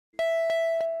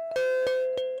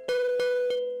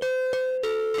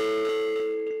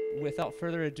without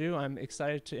further ado, I'm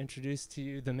excited to introduce to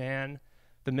you the man,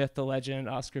 the myth, the legend,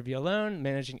 Oscar Vialone,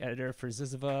 managing editor for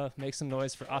Zyzzyva. Make some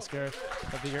noise for Oscar.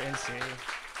 He'll be your MC.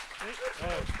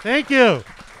 Thank you.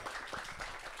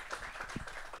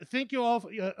 Thank you all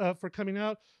for coming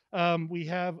out. We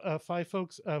have 5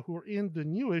 folks who are in the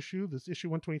new issue, this issue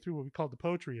 123, what we call the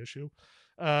poetry issue,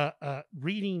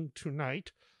 reading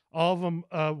tonight. All of them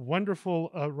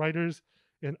wonderful writers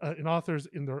and authors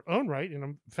in their own right. And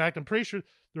in fact, I'm pretty sure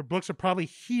their books are probably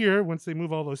here once they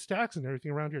move all those stacks and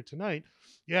everything around here tonight.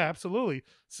 Yeah, absolutely.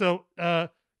 So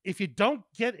if you don't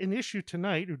get an issue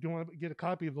tonight or don't want to get a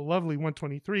copy of the lovely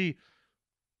 123,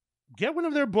 get one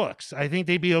of their books. I think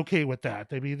they'd be okay with that.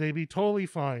 They'd be totally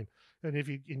fine. And if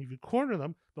you corner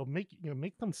them, they'll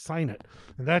make them sign it.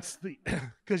 And that's the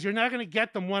because you're not going to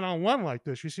get them one-on-one like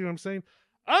this. You see what I'm saying?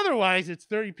 Otherwise, it's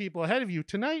 30 people ahead of you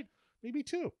tonight, maybe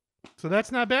 2. So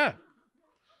that's not bad.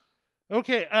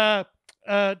 Okay.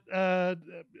 And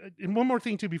one more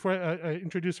thing too before I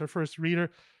introduce our first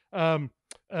reader.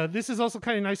 This is also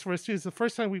kind of nice for us too. It's the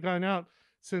first time we've gone out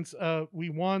since we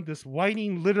won this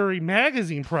Whiting Literary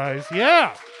Magazine prize.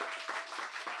 Yeah.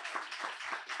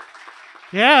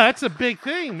 Yeah, that's a big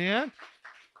thing, man.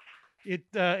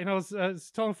 And I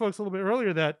was telling folks a little bit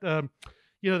earlier that,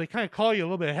 they kind of call you a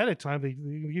little bit ahead of time. They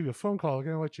give you a phone call. They're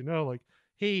going to let you know, like,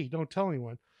 hey, don't tell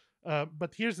anyone.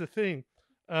 But here's the thing.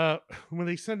 When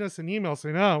they send us an email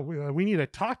saying, oh, we need to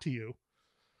talk to you,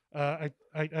 I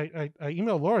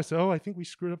emailed Laura, said, I think we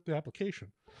screwed up the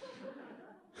application.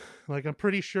 Like, I'm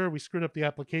pretty sure we screwed up the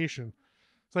application.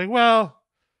 It's like, well,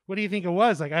 what do you think it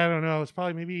was? Like, I don't know. It's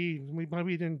probably maybe we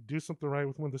didn't do something right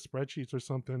with one of the spreadsheets or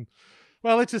something.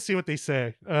 Well, let's just see what they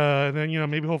say. And then,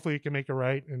 maybe hopefully you can make it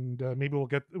right. And maybe we'll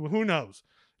get, who knows?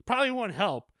 Probably won't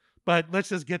help, but let's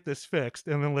just get this fixed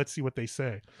and then let's see what they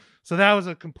say. So that was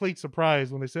a complete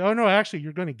surprise when they say, oh no, actually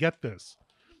you're going to get this.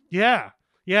 Yeah,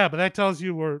 but that tells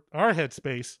you we're our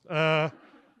headspace.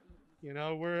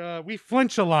 We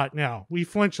flinch a lot now. We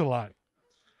flinch a lot.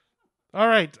 All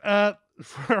right.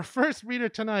 For our first reader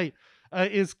tonight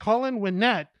is Colin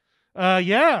Winnette.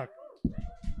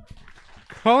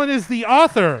 Colin is the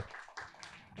author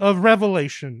of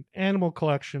Revelation, Animal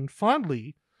Collection,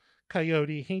 Fondly,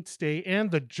 Coyote, Hate Stay,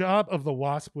 and The Job of the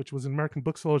Wasp, which was an American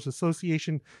Booksellers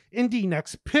Association Indie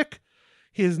Next Pick.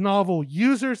 His novel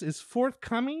Users is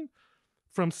forthcoming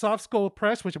from Soft Skull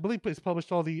Press, which I believe has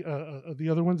published all the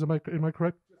other ones. Am I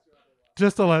correct?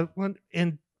 Just the last one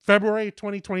in February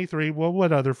 2023. Well,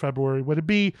 what other February would it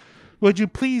be? Would you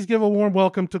please give a warm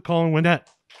welcome to Colin Winnette?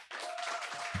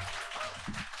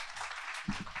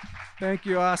 Thank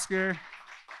you, Oscar.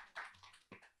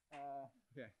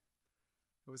 Okay.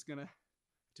 I was going to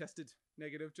tested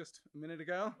negative just a minute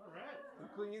ago. All right. I'm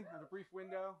clean. I have a brief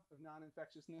window of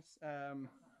non-infectiousness.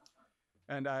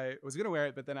 And I was going to wear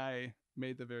it, but then I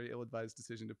made the very ill-advised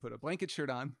decision to put a blanket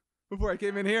shirt on before I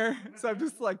came in here. So I'm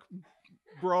just like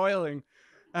broiling.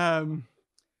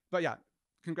 But yeah,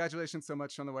 congratulations so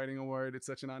much on the Whiting Award. It's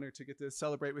such an honor to get to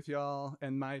celebrate with y'all.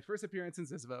 And my first appearance in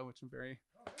Zyzzyva, which I'm very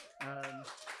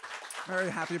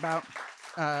happy about.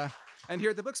 And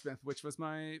here at the Booksmith, which was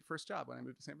my first job when I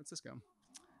moved to San Francisco.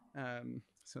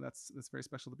 So that's very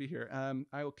special to be here.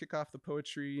 I will kick off the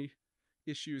poetry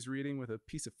issues reading with a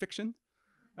piece of fiction.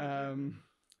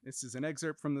 This is an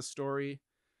excerpt from the story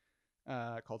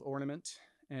called Ornament.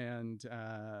 And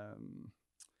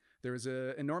there is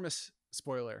an enormous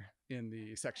spoiler in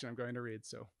the section I'm going to read.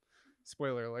 So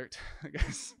spoiler alert, I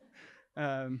guess.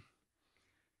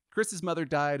 Chris's mother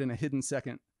died in a hidden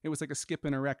second. It was like a skip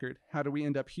in a record. How do we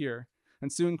end up here?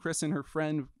 And soon Chris and her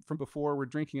friend from before were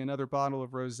drinking another bottle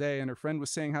of rosé, and her friend was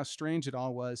saying how strange it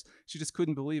all was. She just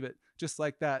couldn't believe it. Just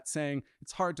like that, saying,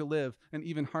 it's hard to live, and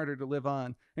even harder to live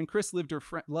on. And Chris loved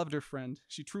her friend.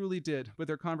 She truly did, but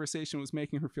their conversation was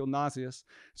making her feel nauseous.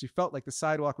 She felt like the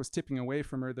sidewalk was tipping away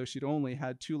from her, though she'd only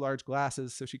had 2 large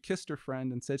glasses, so she kissed her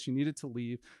friend and said she needed to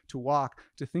leave, to walk,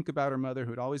 to think about her mother,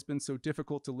 who had always been so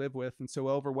difficult to live with and so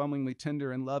overwhelmingly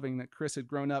tender and loving that Chris had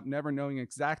grown up never knowing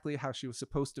exactly how she was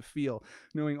supposed to feel,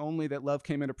 knowing only that love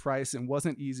came at a price and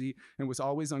wasn't easy and was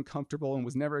always uncomfortable and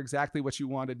was never exactly what you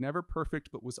wanted, never perfect,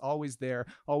 but was always there,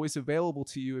 always available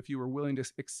to you if you were willing to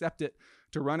accept it,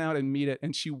 to run out and meet it.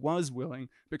 And she was willing,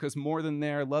 because more than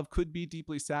there, love could be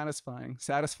deeply satisfying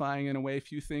in a way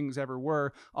few things ever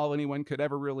were, all anyone could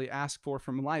ever really ask for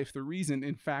from life, the reason,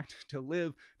 in fact, to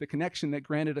live, the connection that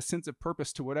granted a sense of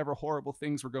purpose to whatever horrible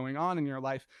things were going on in your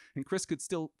life. And Chris could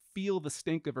still feel the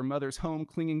stink of her mother's home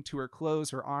clinging to her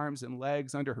clothes, her arms and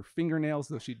legs, under her fingernails,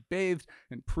 though she'd bathed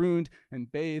and pruned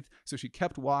and bathed. So she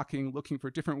kept walking, looking for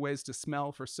different ways to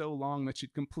smell for so long that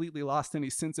she'd completely lost any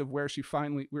sense of where she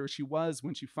was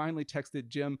when she finally texted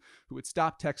Jim, who had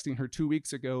stopped texting her 2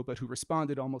 weeks ago, but who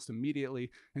responded almost immediately.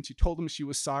 And she told him she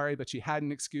was sorry, but she had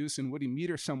an excuse, and would he meet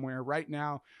her somewhere right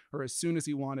now or as soon as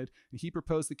he wanted. And he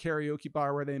proposed the karaoke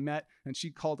bar where they met, and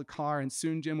she called a car, and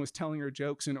soon Jim was telling her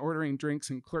jokes and ordering drinks,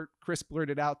 and Chris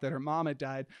blurted out that her mom had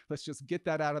died. Let's just get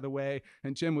that out of the way.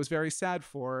 And Jim was very sad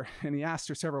for her, and he asked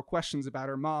her several questions about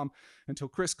her mom until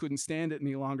Chris couldn't stand it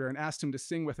any longer and asked him to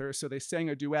sing with her. So they sang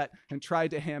a duet and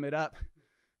tried to ham it up.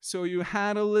 So you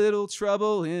had a little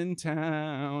trouble in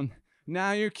town.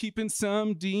 Now you're keeping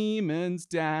some demons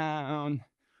down.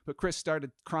 But Chris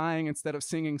started crying instead of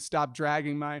singing, stop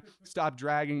dragging my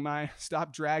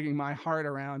heart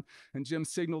around. And Jim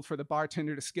signaled for the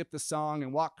bartender to skip the song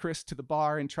and walk Chris to the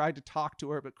bar and tried to talk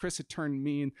to her, but Chris had turned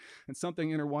mean, and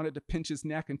something in her wanted to pinch his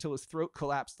neck until his throat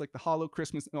collapsed like the hollow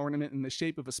Christmas ornament in the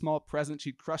shape of a small present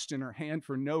she'd crushed in her hand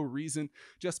for no reason,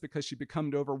 just because she'd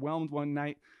become overwhelmed one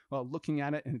night while looking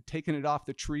at it and had taken it off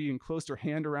the tree and closed her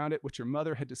hand around it, which her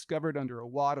mother had discovered under a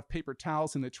wad of paper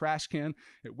towels in the trash can,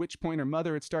 at which point her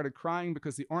mother had started crying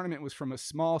because the ornament was from a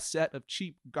small set of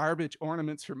cheap garbage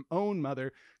ornaments her own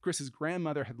mother, Chris's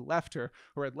grandmother, had left her,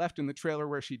 or had left in the trailer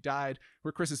where she died,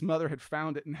 where Chris's mother had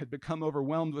found it and had become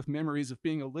overwhelmed with memories of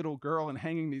being a little girl and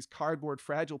hanging these cardboard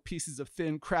fragile pieces of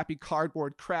thin, crappy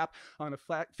cardboard crap on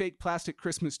a fake plastic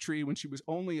Christmas tree when she was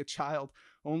only a child,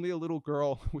 only a little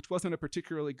girl, which wasn't a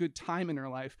particularly good time in her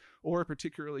life or a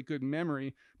particularly good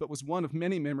memory, but was one of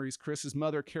many memories Chris's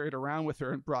mother carried around with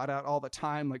her and brought out all the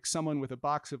time like someone with a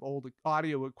box of old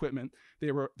audio equipment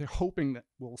they're hoping that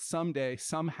will someday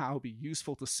somehow be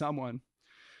useful to someone.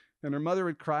 And her mother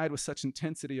had cried with such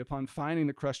intensity upon finding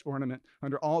the crushed ornament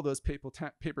under all those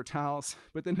paper towels,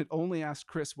 but then had only asked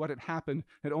Chris what had happened,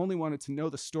 had only wanted to know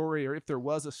the story or if there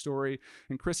was a story,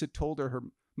 and Chris had told her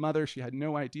mother she had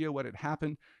no idea what had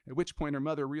happened, at which point her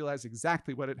mother realized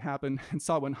exactly what had happened and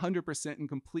saw 100% and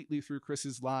completely through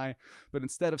Chris's lie. But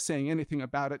instead of saying anything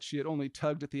about it, she had only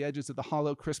tugged at the edges of the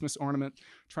hollow Christmas ornament,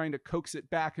 trying to coax it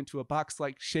back into a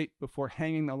box-like shape before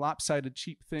hanging the lopsided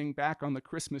cheap thing back on the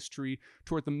Christmas tree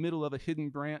toward the middle of a hidden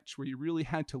branch where you really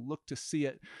had to look to see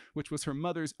it, which was her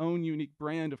mother's own unique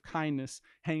brand of kindness,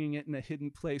 hanging it in a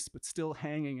hidden place but still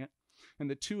hanging it.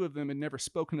 And the two of them had never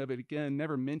spoken of it again,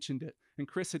 never mentioned it. And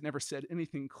Chris had never said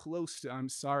anything close to I'm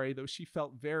sorry, though she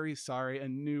felt very sorry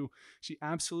and she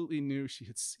absolutely knew she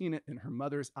had seen it in her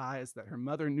mother's eyes, that her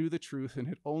mother knew the truth and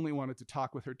had only wanted to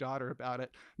talk with her daughter about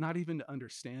it, not even to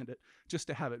understand it, just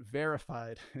to have it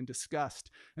verified and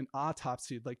discussed and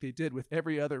autopsied like they did with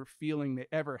every other feeling they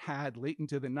ever had late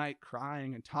into the night,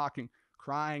 crying and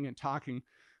talking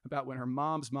about when her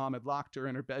mom's mom had locked her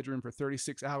in her bedroom for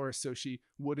 36 hours so she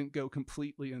wouldn't go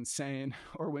completely insane,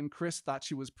 or when Chris thought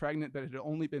she was pregnant but it had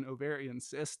only been ovarian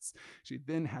cysts she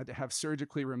then had to have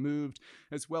surgically removed,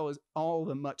 as well as all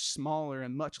the much smaller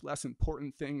and much less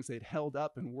important things they'd held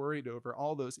up and worried over,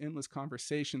 all those endless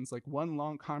conversations like one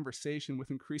long conversation with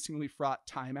increasingly fraught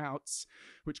timeouts,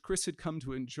 which Chris had come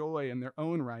to enjoy in their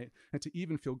own right and to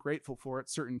even feel grateful for at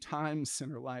certain times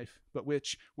in her life, but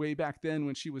which, way back then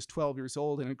when she was 12 years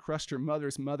old and had crushed her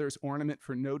mother's ornament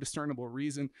for no discernible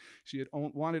reason, she had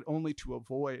wanted only to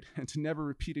avoid and to never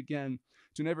repeat again,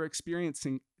 to never experience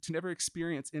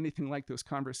anything like those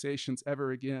conversations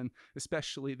ever again,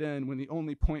 especially then when the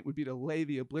only point would be to lay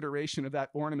the obliteration of that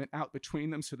ornament out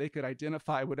between them so they could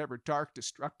identify whatever dark,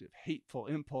 destructive, hateful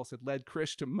impulse had led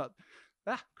Chris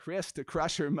to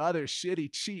crush her mother's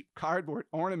shitty, cheap cardboard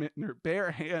ornament in her bare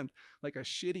hand like a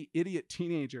shitty, idiot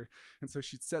teenager. And so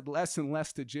she said less and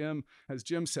less to Jim, as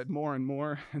Jim said more and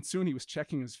more. And soon he was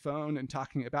checking his phone and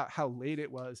talking about how late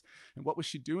it was and what was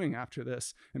she doing after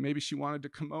this. And maybe she wanted to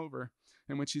come over.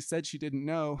 And when she said she didn't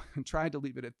know and tried to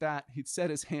leave it at that, he'd set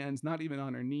his hands not even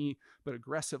on her knee, but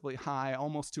aggressively high,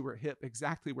 almost to her hip,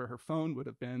 exactly where her phone would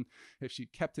have been if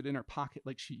she'd kept it in her pocket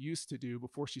like she used to do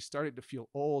before she started to feel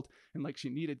old, and like she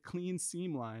needed clean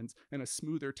seam lines and a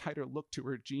smoother, tighter look to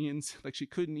her jeans, like she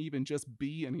couldn't even just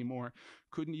be anymore,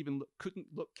 couldn't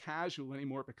look casual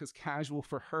anymore because casual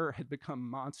for her had become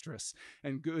monstrous,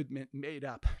 and good meant made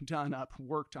up, done up,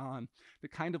 worked on. The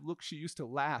kind of look she used to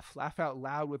laugh out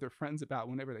loud with her friends about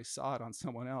whenever they saw it on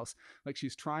someone else, like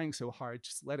she's trying so hard,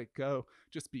 just let it go,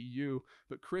 just be you.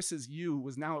 But Chris's you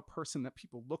was now a person that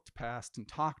people looked past and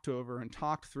talked over and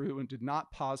talked through and did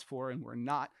not pause for and were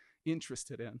not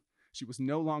interested in. She was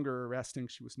no longer arresting.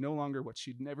 She was no longer what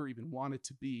she'd never even wanted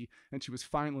to be, and she was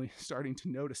finally starting to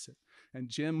notice it. And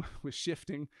Jim was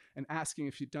shifting and asking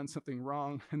if she'd done something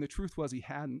wrong, and the truth was he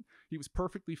hadn't. He was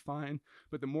perfectly fine,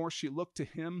 but the more she looked to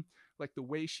him, like the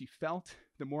way she felt,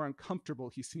 the more uncomfortable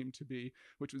he seemed to be,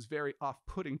 which was very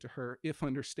off-putting to her, if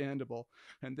understandable.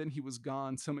 And then he was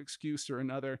gone, some excuse or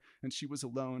another, and she was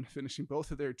alone, finishing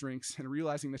both of their drinks and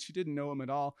realizing that she didn't know him at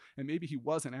all, and maybe he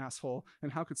was an asshole,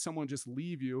 and how could someone just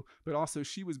leave you? But also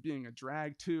she was being a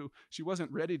drag too. She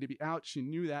wasn't ready to be out. She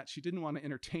knew that. She didn't want to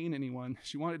entertain anyone.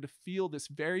 She wanted to feel this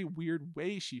very weird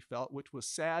way she felt, which was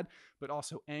sad, but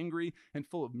also angry and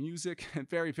full of music and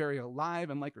very, very alive,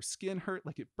 and like her skin hurt,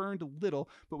 like it burned a little,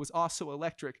 but was also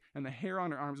electric, and the hair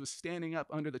on her arms was standing up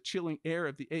under the chilling air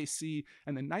of the AC,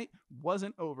 and the night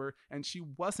wasn't over, and she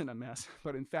wasn't a mess,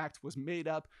 but in fact was made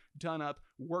up, done up,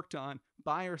 worked on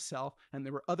by herself, and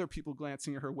there were other people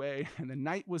glancing her way, and the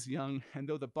night was young, and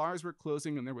though the bars were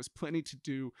closing and there was plenty to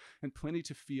do and plenty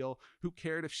to feel, who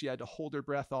cared if she had to hold her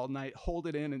breath all night, hold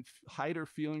it in and hide her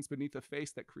feelings beneath a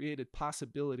face that created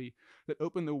possibility, that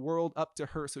opened the world up to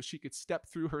her so she could step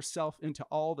through herself into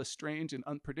all the strange and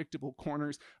unpredictable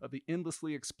corners of the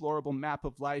endlessly explorable map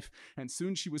of life. And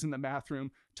soon she was in the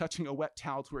bathroom, touching a wet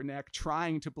towel to her neck,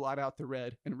 trying to blot out the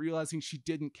red, and realizing she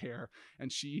didn't care,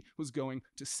 and she was going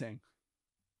to sing.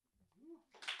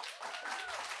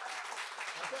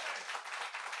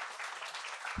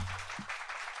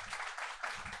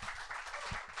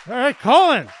 All right,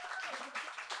 Colin.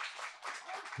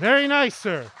 Very nice,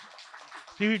 sir.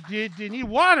 Do you need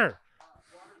water?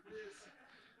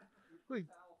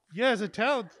 Yes, a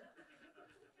towel.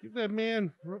 Give that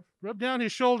man, rub down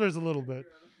his shoulders a little bit.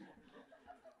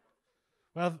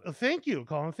 Well, thank you,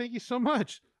 Colin. Thank you so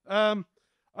much.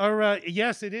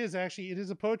 Yes, it is actually. It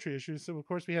is a poetry issue. So of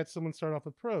course we had someone start off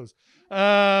with prose.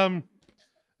 Well,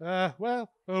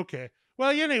 okay.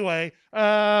 Well, anyway,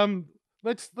 we'll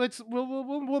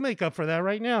make up for that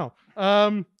right now.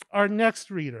 Our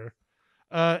next reader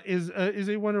is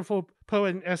a wonderful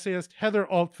poet and essayist, Heather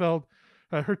Altfeld.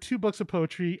 Her two books of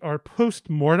poetry are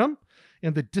Postmortem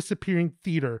and The Disappearing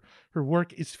Theater. Her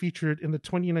work is featured in the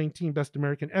 2019 Best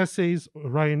American Essays,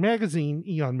 Orion Magazine,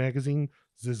 Eon Magazine,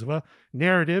 Zyzzyva,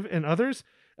 Narrative, and others.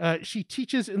 She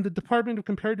teaches in the Department of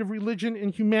Comparative Religion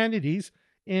and Humanities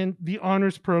and the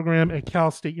Honors Program at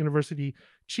Cal State University,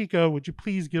 Chico. Would you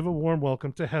please give a warm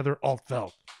welcome to Heather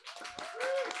Altfeld?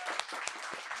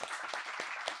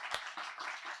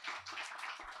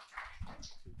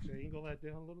 Angle that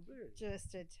down a little bit.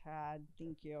 Just a tad.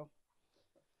 Thank you.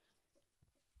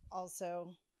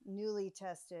 Also, newly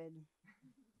tested.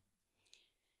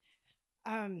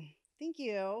 Thank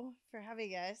you for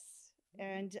having us.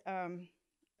 And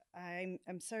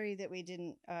I'm sorry that we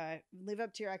didn't live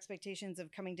up to your expectations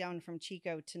of coming down from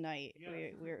Chico tonight.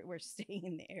 Yeah. We're staying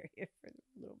in the area for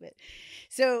a little bit.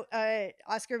 So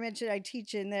Oscar mentioned I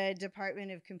teach in the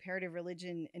Department of Comparative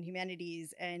Religion and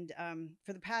Humanities, and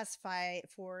for the past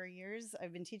 4 years,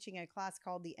 I've been teaching a class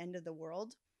called The End of the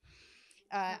World.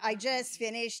 I just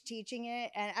finished teaching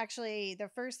it, and actually the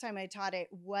first time I taught it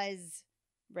was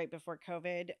right before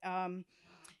COVID.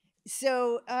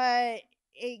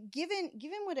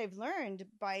 Given what I've learned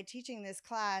by teaching this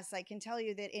class, I can tell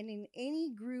you that in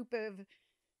any group of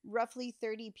roughly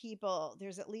 30 people,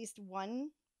 there's at least one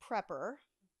prepper.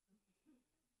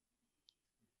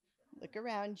 Look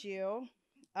around you.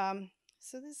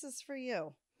 So this is for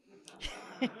you.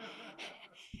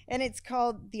 And it's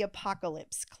called the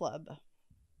Apocalypse Club.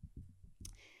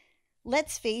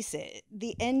 Let's face it,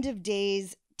 the end of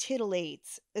days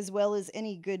titillates as well as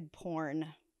any good porn.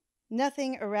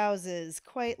 Nothing arouses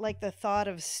quite like the thought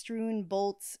of strewn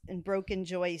bolts and broken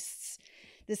joists,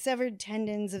 the severed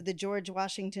tendons of the George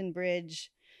Washington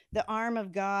Bridge, the arm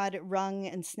of God wrung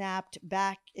and snapped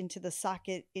back into the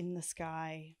socket in the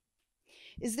sky.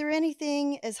 Is there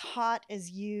anything as hot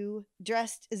as you,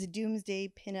 dressed as a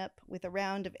doomsday pinup with a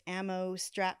round of ammo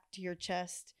strapped to your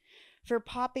chest, for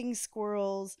popping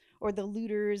squirrels or the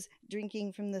looters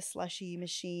drinking from the slushy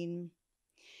machine?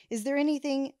 Is there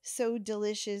anything so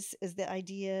delicious as the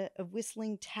idea of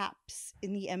whistling taps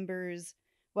in the embers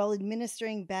while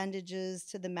administering bandages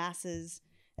to the masses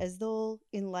as though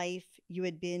in life you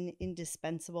had been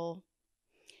indispensable?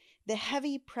 The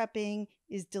heavy prepping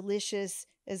is delicious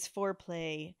as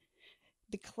foreplay.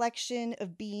 The collection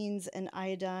of beans and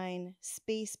iodine,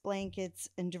 space blankets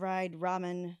and dried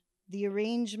ramen, the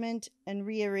arrangement and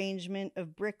rearrangement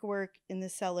of brickwork in the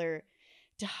cellar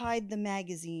to hide the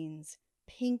magazines,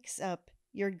 pinks up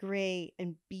your gray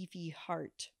and beefy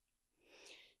heart.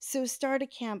 So start a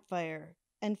campfire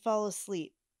and fall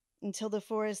asleep until the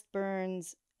forest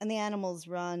burns and the animals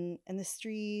run and the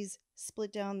trees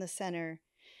split down the center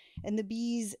and the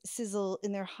bees sizzle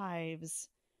in their hives.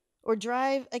 Or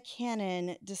drive a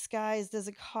cannon disguised as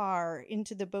a car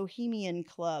into the Bohemian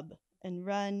Club and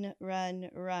run, run,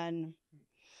 run.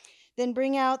 Then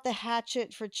bring out the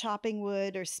hatchet for chopping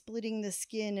wood or splitting the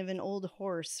skin of an old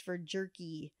horse for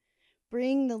jerky.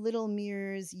 Bring the little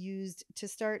mirrors used to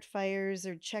start fires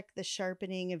or check the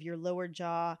sharpening of your lower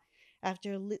jaw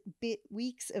after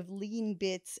weeks of lean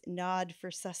bits gnawed for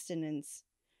sustenance.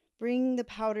 Bring the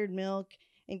powdered milk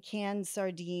and canned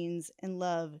sardines and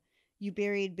love you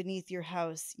buried beneath your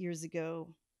house years ago.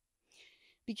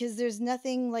 Because there's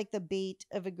nothing like the bait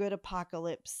of a good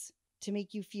apocalypse to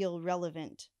make you feel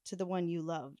relevant to the one you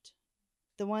loved,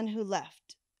 the one who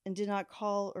left and did not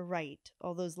call or write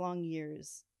all those long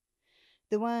years,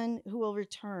 the one who will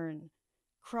return,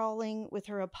 crawling with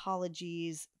her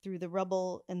apologies through the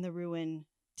rubble and the ruin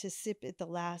to sip at the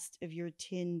last of your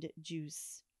tinned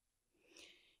juice.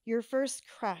 Your first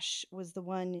crush was the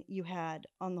one you had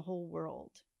on the whole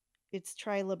world, its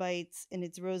trilobites and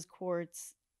its rose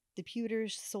quartz, the pewter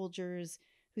soldiers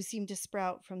who seemed to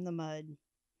sprout from the mud.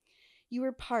 You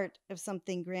were part of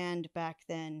something grand back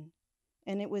then,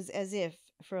 and it was as if,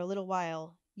 for a little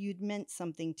while, you'd meant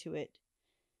something to it,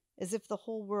 as if the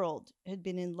whole world had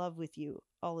been in love with you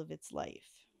all of its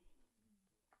life.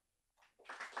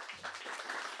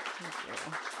 Thank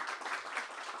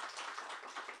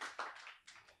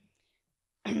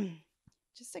you.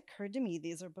 Just occurred to me,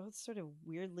 these are both sort of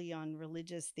weirdly on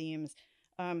religious themes.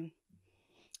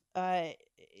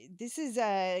 This is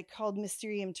called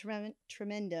Mysterium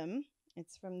Tremendum.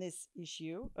 It's from this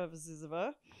issue of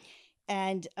Zyzzyva.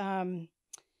 And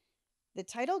the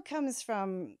title comes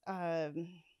from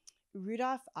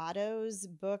Rudolf Otto's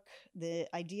book, The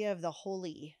Idea of the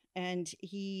Holy. And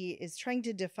he is trying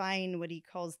to define what he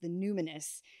calls the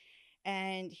numinous.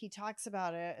 And he talks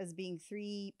about it as being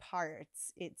three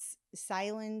parts. It's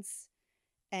silence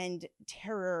and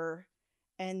terror,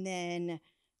 and then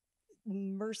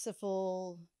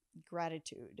merciful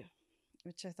gratitude,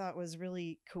 which I thought was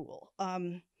really cool.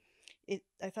 I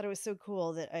thought it was so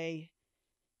cool that I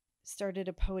started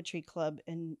a poetry club,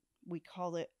 and we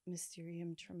call it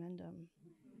Mysterium Tremendum.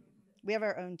 We have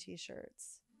our own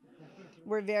t-shirts.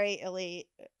 We're very elite.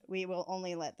 We will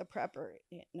only let the prepper.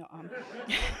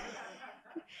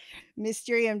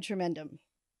 Mysterium Tremendum.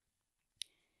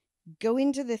 Go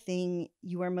into the thing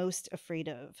you are most afraid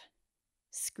of.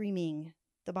 Screaming,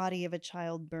 the body of a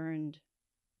child burned.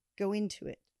 Go into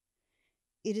it.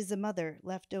 It is a mother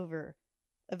left over,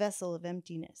 a vessel of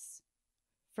emptiness.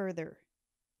 Further,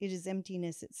 it is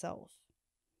emptiness itself.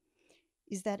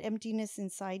 Is that emptiness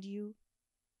inside you?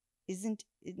 Isn't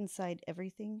it inside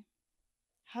everything?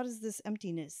 How does this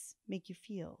emptiness make you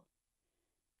feel?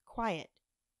 Quiet.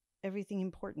 Everything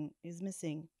important is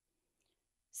missing.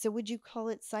 So would you call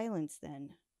it silence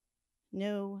then?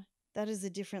 No, that is a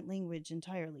different language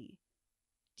entirely.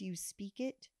 Do you speak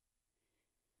it?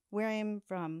 Where I am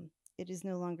from, it is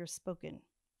no longer spoken.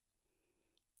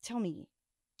 Tell me,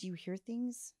 do you hear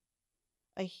things?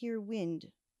 I hear wind,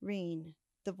 rain,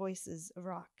 the voices of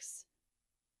rocks.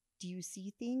 Do you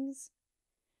see things?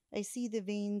 I see the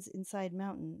veins inside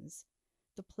mountains,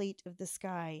 the plate of the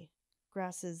sky,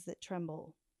 grasses that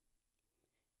tremble.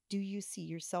 Do you see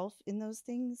yourself in those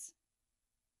things?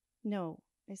 No,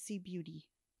 I see beauty.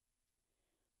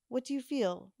 What do you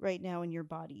feel right now in your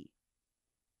body?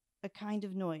 A kind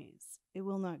of noise. It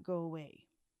will not go away.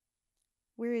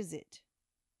 Where is it?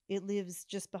 It lives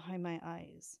just behind my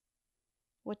eyes.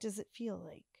 What does it feel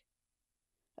like?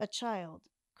 A child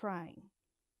crying.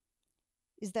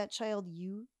 Is that child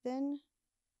you, then?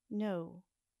 No,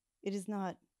 it is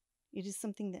not. It is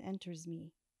something that enters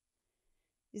me.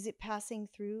 Is it passing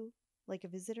through like a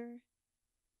visitor?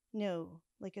 No,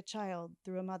 like a child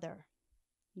through a mother.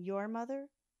 Your mother?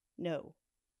 No.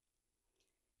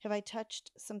 Have I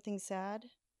touched something sad?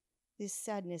 This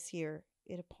sadness here,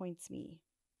 it appoints me.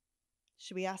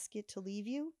 Should we ask it to leave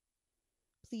you?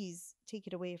 Please take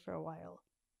it away for a while.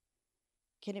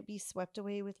 Can it be swept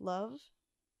away with love?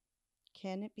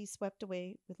 Can it be swept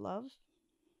away with love?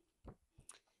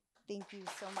 Thank you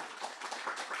so much.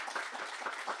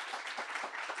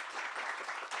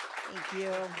 Thank you.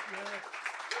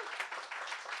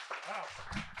 Wow.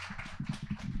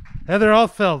 Heather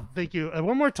Altfeld, thank you.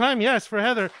 One more time, yes, for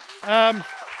Heather.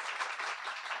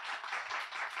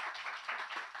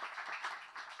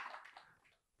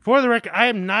 For the record, I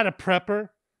am not a prepper.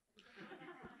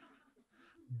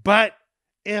 But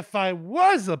if I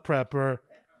was a prepper,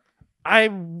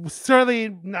 I'm certainly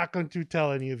not going to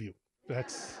tell any of you.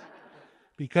 That's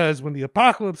because when the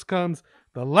apocalypse comes,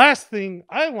 the last thing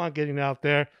I want getting out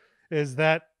there is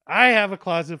that I have a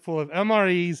closet full of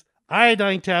MREs,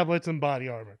 iodine tablets, and body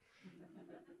armor.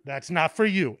 That's not for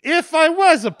you. If I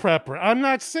was a prepper, I'm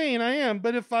not saying I am,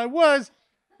 but if I was,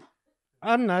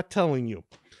 I'm not telling you.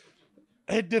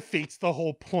 It defeats the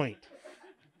whole point.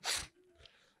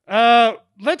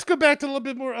 Let's go back to a little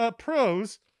bit more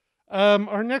prose.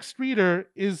 Our next reader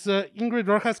is Ingrid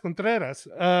Rojas Contreras.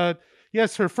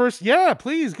 Yes, her first. Yeah,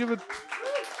 please give it.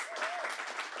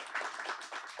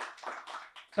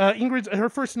 Her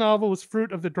first novel was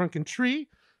Fruit of the Drunken Tree,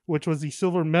 which was the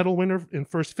silver medal winner in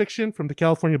first fiction from the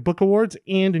California Book Awards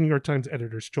and a New York Times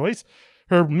Editor's Choice.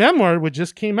 Her memoir, which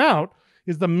just came out,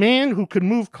 is The Man Who Could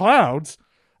Move Clouds.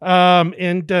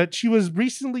 And she was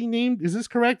recently named, is this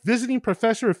correct? Visiting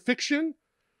Professor of Fiction.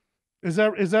 Is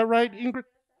that right, Ingrid?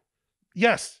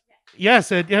 Yes.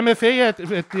 Yes, at MFA at the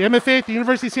MFA at the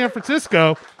University of San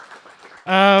Francisco.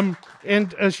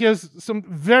 And she has some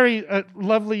very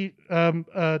lovely,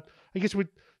 I guess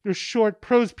they're short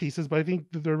prose pieces, but I think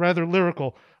they're rather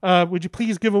lyrical. Would you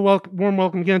please give a warm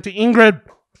welcome again to Ingrid?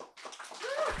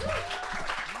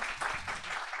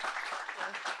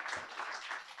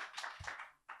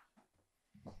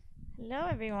 Hello,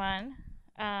 everyone.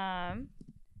 I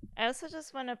also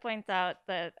just want to point out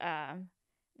that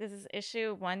this is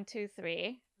issue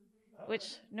 123,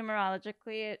 which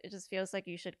numerologically, it just feels like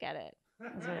you should get it.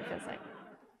 That's what it feels like.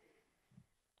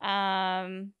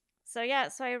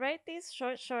 So I write these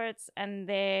shorts, and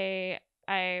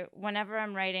whenever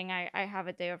I'm writing, I have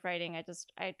a day of writing.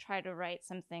 I try to write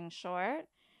something short,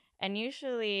 and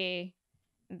usually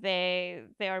they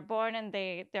are born and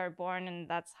they're born and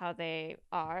that's how they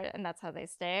are and that's how they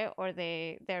stay, or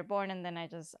they're born and then I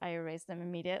erase them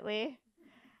immediately.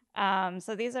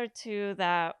 So these are two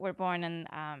that were born and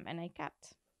I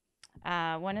kept.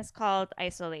 One is called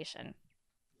Isolation.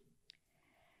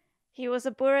 He was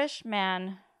a boorish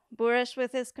man, boorish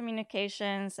with his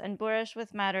communications and boorish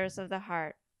with matters of the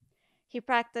heart. He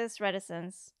practiced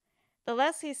reticence. The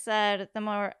less he said, the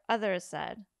more others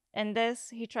said. And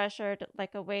this he treasured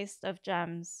like a waste of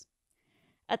gems.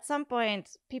 At some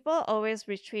point, people always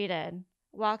retreated,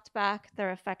 walked back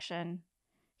their affection.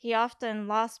 He often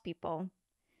lost people.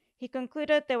 He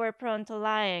concluded they were prone to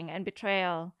lying and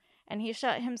betrayal, and he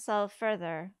shut himself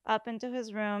further, up into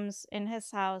his rooms, in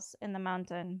his house, in the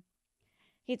mountain.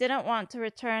 He didn't want to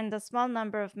return the small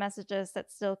number of messages that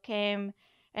still came,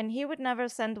 and he would never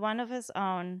send one of his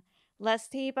own,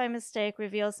 lest he by mistake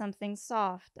reveal something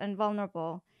soft and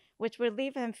vulnerable, which would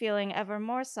leave him feeling ever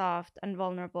more soft and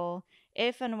vulnerable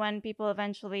if and when people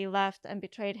eventually left and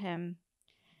betrayed him.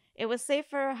 It was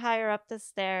safer higher up the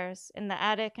stairs, in the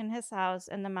attic in his house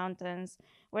in the mountains,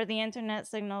 where the internet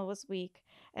signal was weak,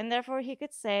 and therefore he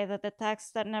could say that the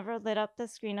texts that never lit up the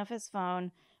screen of his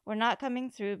phone were not coming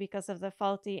through because of the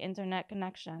faulty internet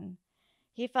connection.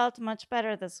 He felt much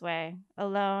better this way,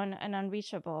 alone and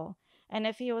unreachable, and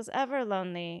if he was ever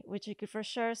lonely, which he could for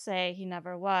sure say he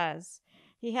never was,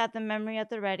 he had the memory at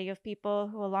the ready of people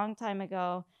who a long time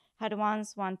ago had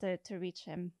once wanted to reach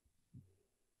him.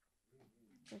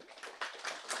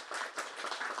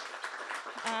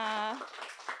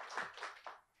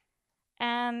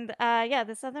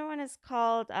 This other one is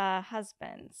called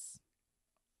Husbands.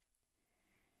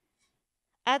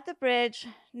 At the bridge,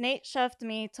 Nate shoved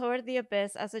me toward the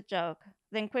abyss as a joke,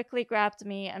 then quickly grabbed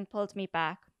me and pulled me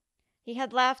back. He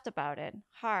had laughed about it,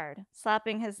 hard,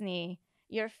 slapping his knee.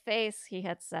 "Your face," he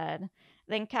had said,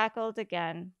 then cackled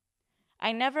again.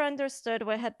 I never understood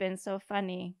what had been so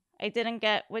funny. I didn't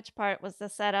get which part was the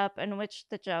setup and which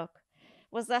the joke.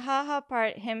 Was the ha-ha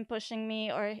part him pushing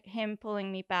me or him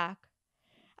pulling me back?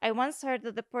 I once heard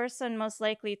that the person most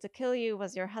likely to kill you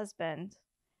was your husband.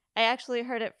 I actually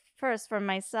heard it first from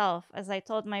myself, as I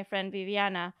told my friend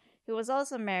Viviana, who was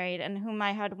also married and whom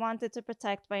I had wanted to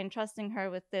protect by entrusting her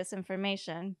with this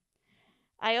information.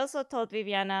 I also told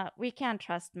Viviana, we can't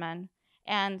trust men,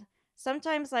 and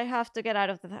sometimes I have to get out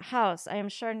of the house. I am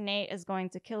sure Nate is going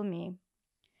to kill me.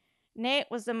 Nate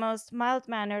was the most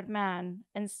mild-mannered man,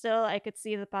 and still I could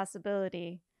see the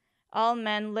possibility. All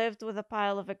men lived with a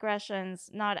pile of aggressions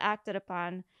not acted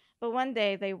upon, but one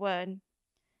day they would.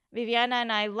 Viviana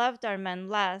and I loved our men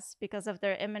less because of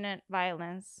their imminent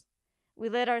violence. We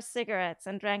lit our cigarettes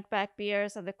and drank back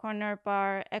beers at the corner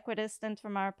bar, equidistant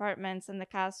from our apartments in the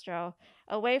Castro,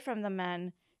 away from the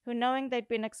men, who, knowing they'd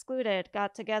been excluded,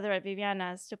 got together at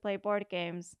Viviana's to play board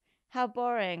games. How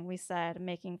boring, we said,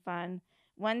 making fun.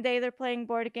 One day they're playing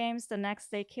board games, the next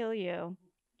they kill you.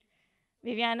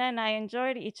 Viviana and I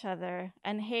enjoyed each other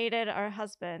and hated our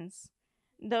husbands.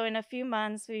 Though in a few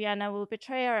months, Viviana will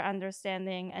betray our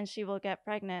understanding and she will get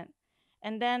pregnant.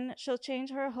 And then she'll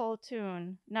change her whole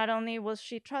tune. Not only will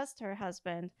she trust her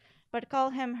husband, but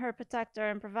call him her protector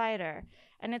and provider.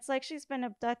 And it's like she's been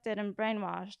abducted and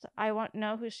brainwashed. I won't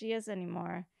know who she is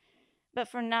anymore. But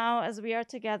for now, as we are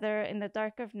together in the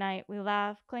dark of night, we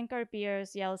laugh, clink our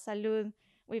beers, yell salud,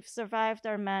 We've survived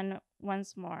our men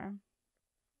once more.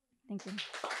 Thank you.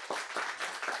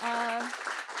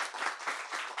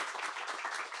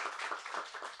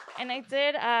 And I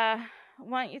did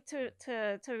want you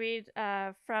to read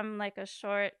from like a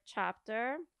short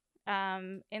chapter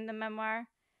in the memoir.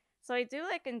 So I do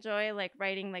like enjoy like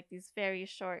writing like these very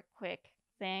short, quick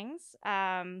things.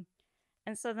 And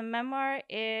so the memoir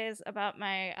is about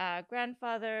my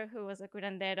grandfather, who was a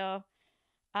curandero,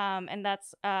 and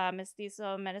that's a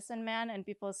mestizo medicine man, and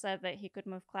people said that he could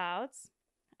move clouds.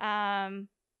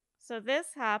 So this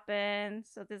happened.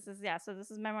 So this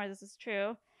is memoir. This is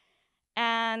true.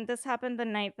 And this happened the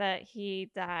night that he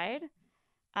died.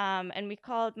 And we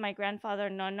called my grandfather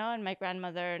Nono and my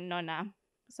grandmother Nona.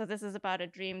 So this is about a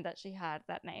dream that she had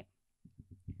that night.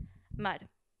 Mud.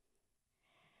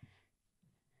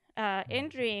 In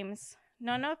dreams,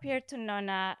 Nono appeared to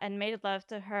Nona and made love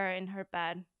to her in her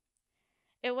bed.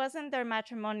 It wasn't their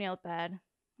matrimonial bed.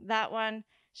 That one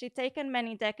she'd taken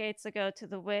many decades ago to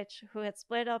the witch who had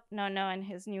split up Nono and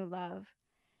his new love.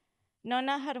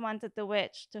 Nona had wanted the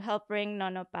witch to help bring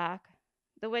Nono back.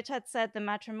 The witch had said the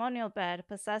matrimonial bed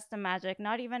possessed a magic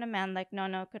not even a man like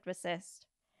Nono could resist.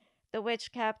 The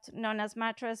witch kept Nona's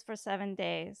mattress for 7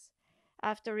 days.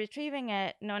 After retrieving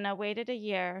it, Nona waited a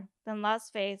year, then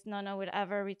lost faith Nono would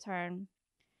ever return.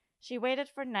 She waited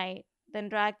for night, then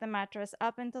dragged the mattress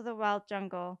up into the wild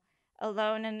jungle,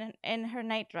 alone in her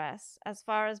nightdress, as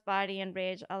far as body and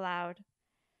rage allowed.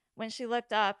 When she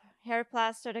looked up, hair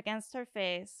plastered against her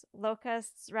face,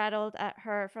 locusts rattled at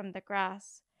her from the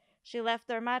grass. She left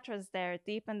their mattress there,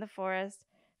 deep in the forest,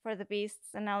 for the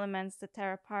beasts and elements to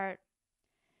tear apart.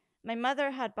 My mother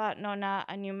had bought Nona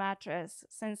a new mattress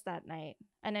since that night,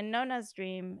 and in Nona's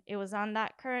dream, it was on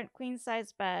that current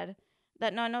queen-size bed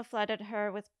that Nono flooded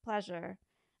her with pleasure,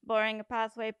 boring a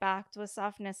pathway back to a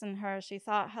softness in her she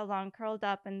thought had long curled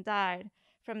up and died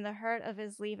from the hurt of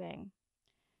his leaving.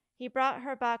 He brought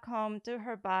her back home to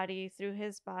her body through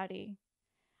his body.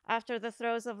 After the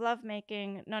throes of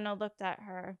lovemaking, Nono looked at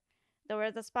her. There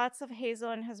were the spots of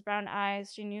hazel in his brown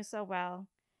eyes she knew so well.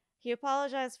 He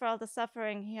apologized for all the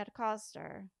suffering he had caused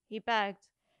her. He begged.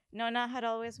 Nona had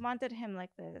always wanted him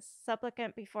like this,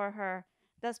 supplicant before her,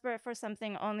 desperate for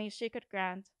something only she could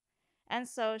grant. And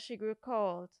so she grew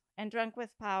cold, and drunk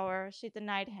with power, she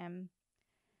denied him.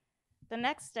 The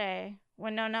next day,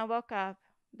 when Nona woke up,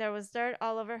 there was dirt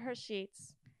all over her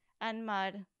sheets and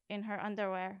mud in her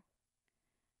underwear.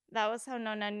 That was how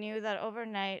Nona knew that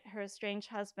overnight her estranged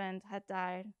husband had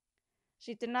died.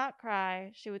 She did not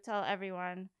cry. She would tell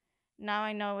everyone, "Now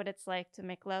I know what it's like to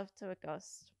make love to a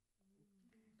ghost."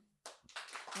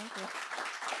 Thank you.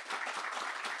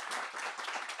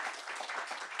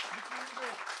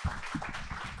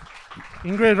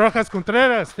 Ingrid Rojas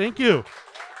Contreras, thank you.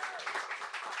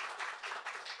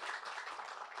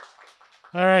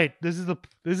 All right, this is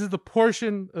the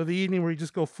portion of the evening where you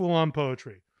just go full on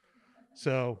poetry.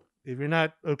 So if you're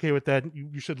not okay with that,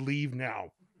 you should leave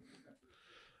now.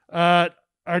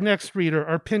 Our next reader,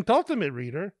 our penultimate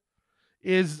reader,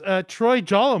 is Troy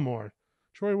Jollimore.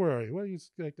 Troy, where are you? Well,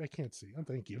 I can't see. Oh,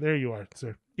 thank you. There you are,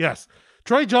 sir. Yes.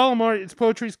 Troy Jollimore, its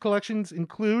poetry's collections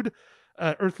include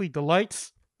Earthly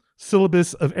Delights,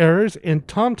 Syllabus of Errors, and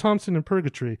Tom Thompson in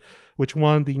Purgatory, which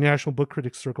won the National Book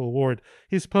Critics Circle Award.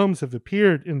 His poems have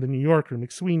appeared in the New Yorker,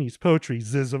 McSweeney's Poetry,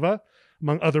 Zyzzyva,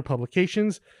 among other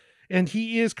publications. And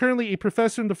he is currently a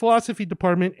professor in the philosophy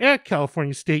department at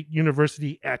California State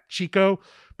University at Chico.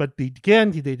 But they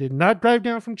did not drive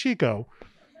down from Chico.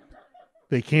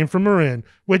 They came from Marin.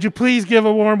 Would you please give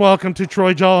a warm welcome to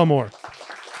Troy Jollimore?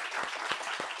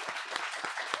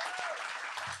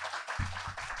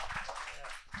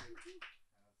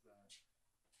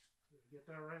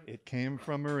 It came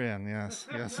from Marin, yes.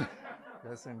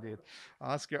 Yes, indeed.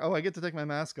 Oscar, I get to take my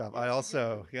mask off. I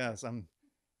also, yes, I'm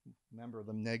a member of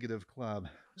the Negative Club,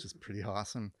 which is pretty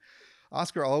awesome.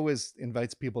 Oscar always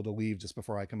invites people to leave just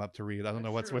before I come up to read. I don't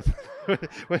know what's with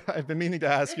I've been meaning to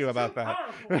ask you about that.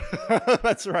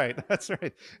 That's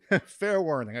right. Fair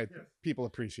warning. People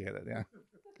appreciate it, yeah.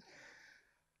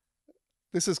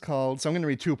 This is called, so I'm going to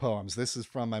read 2 poems. This is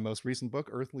from my most recent book,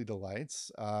 Earthly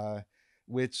Delights,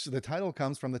 which the title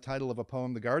comes from the title of a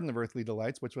poem, The Garden of Earthly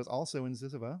Delights, which was also in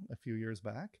Zyzzyva a few years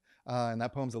back. And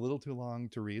that poem's a little too long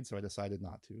to read, so I decided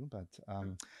not to. But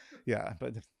yeah.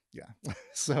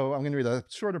 So I'm going to read a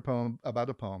shorter poem about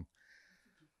a poem.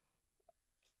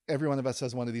 Every one of us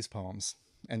has one of these poems,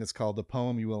 and it's called The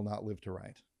Poem You Will Not Live to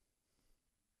Write.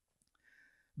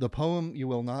 The poem you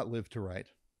will not live to write.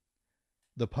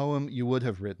 The poem you would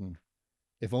have written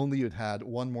if only you'd had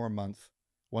one more month,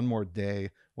 one more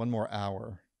day, one more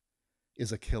hour,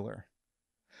 is a killer.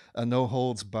 a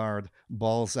no-holds-barred,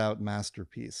 balls-out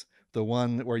masterpiece, the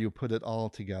one where you put it all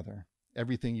together,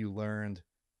 everything you learned,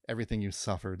 everything you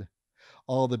suffered,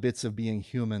 all the bits of being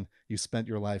human you spent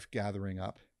your life gathering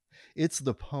up. It's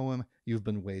the poem you've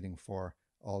been waiting for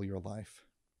all your life.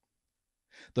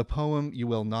 The poem you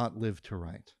will not live to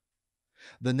write.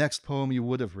 The next poem you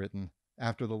would have written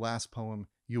after the last poem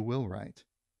you will write,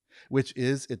 which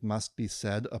is, it must be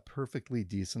said, a perfectly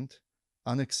decent,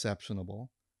 unexceptional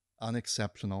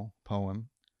poem,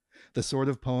 the sort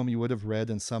of poem you would have read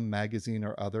in some magazine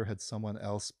or other had someone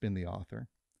else been the author,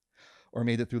 or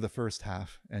made it through the first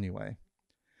half anyway,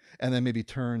 and then maybe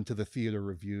turn to the theater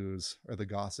reviews or the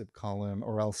gossip column,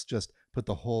 or else just put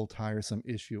the whole tiresome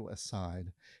issue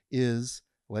aside, is,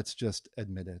 let's just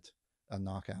admit it, a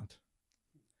knockout.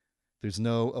 There's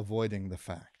no avoiding the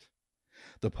fact.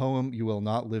 The poem you will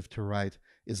not live to write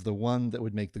is the one that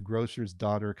would make the grocer's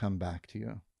daughter come back to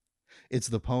you. It's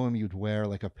the poem you'd wear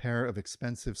like a pair of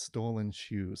expensive stolen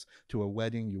shoes to a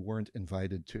wedding you weren't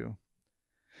invited to.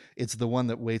 It's the one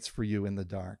that waits for you in the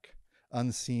dark,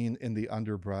 unseen in the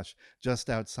underbrush, just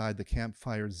outside the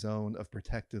campfire zone of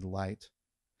protected light,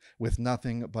 with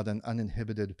nothing but an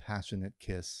uninhibited, passionate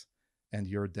kiss and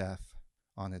your death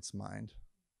on its mind.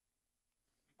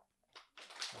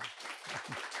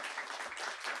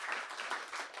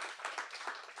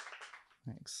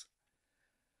 Thanks.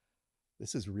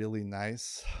 This is really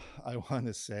nice. I want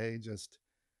to say, just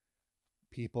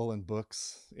people and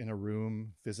books in a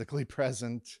room, physically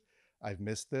present. I've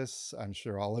missed this. I'm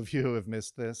sure all of you have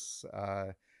missed this.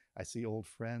 I see old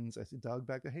friends. I see Doug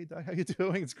back there. Hey, Doug, how you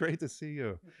doing? It's great to see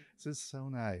you. This is so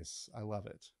nice. I love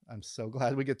it. I'm so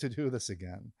glad we get to do this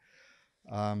again.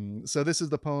 So this is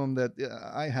the poem that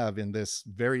I have in this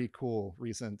very cool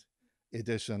recent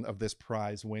edition of this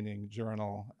prize-winning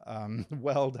journal.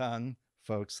 Well done,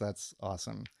 folks. That's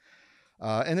awesome.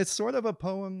 And it's sort of a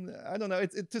poem. I don't know.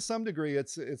 To some degree,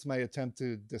 it's my attempt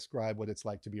to describe what it's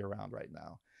like to be around right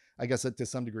now. I guess that to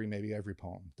some degree, maybe every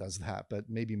poem does that, but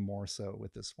maybe more so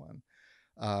with this one.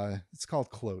 It's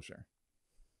called Closure.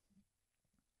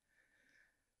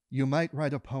 You might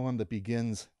write a poem that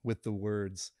begins with the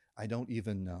words, "I don't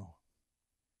even know."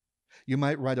 You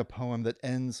might write a poem that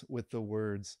ends with the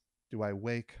words, "Do I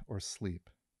wake or sleep?"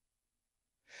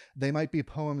 They might be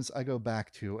poems I go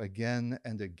back to again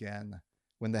and again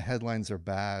when the headlines are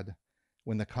bad,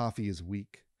 when the coffee is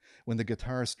weak, when the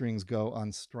guitar strings go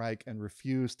on strike and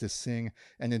refuse to sing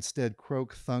and instead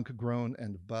croak, thunk, groan,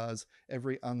 and buzz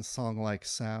every unsong-like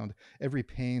sound, every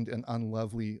pained and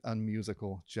unlovely,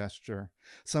 unmusical gesture.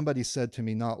 Somebody said to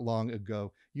me not long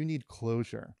ago, "You need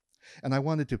closure." And I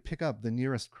wanted to pick up the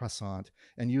nearest croissant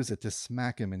and use it to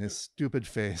smack him in his stupid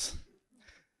face.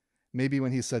 Maybe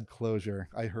when he said closure,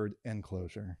 I heard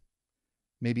enclosure.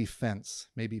 Maybe fence,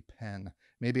 maybe pen,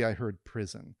 maybe I heard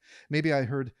prison. Maybe I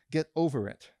heard get over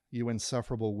it, you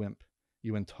insufferable wimp,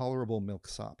 you intolerable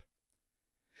milksop.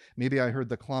 Maybe I heard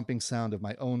the clomping sound of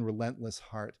my own relentless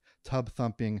heart,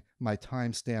 tub-thumping my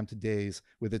time-stamped days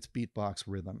with its beatbox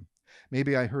rhythm.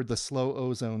 Maybe I heard the slow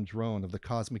ozone drone of the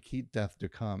cosmic heat death to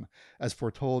come, as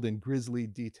foretold in grisly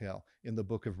detail in the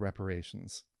Book of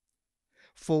Reparations.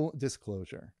 Full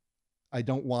disclosure, I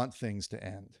don't want things to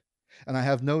end. And I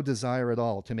have no desire at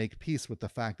all to make peace with the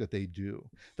fact that they do,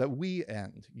 that we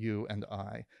end, you and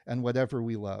I, and whatever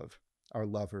we love, our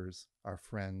lovers, our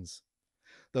friends,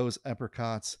 those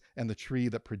apricots and the tree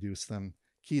that produced them,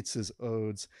 Keats's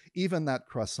odes, even that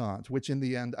croissant, which in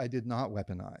the end I did not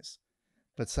weaponize,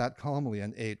 but sat calmly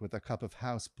and ate with a cup of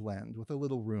house blend, with a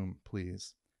little room,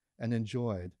 please, and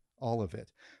enjoyed all of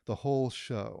it, the whole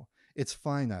show. It's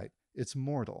finite, it's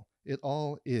mortal, it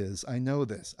all is. I know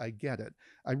this, I get it.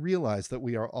 I realize that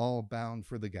we are all bound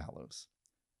for the gallows.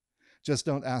 Just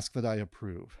don't ask that I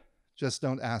approve. Just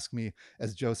don't ask me,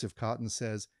 as Joseph Cotton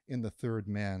says in The Third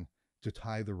Man, to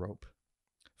tie the rope.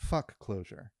 Fuck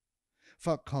closure.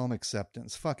 Fuck calm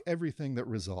acceptance. Fuck everything that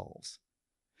resolves.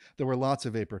 There were lots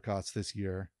of apricots this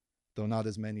year, though not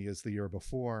as many as the year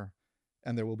before,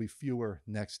 and there will be fewer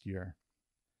next year.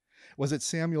 Was it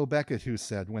Samuel Beckett who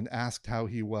said, when asked how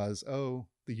he was, oh,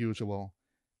 the usual,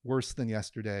 worse than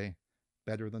yesterday,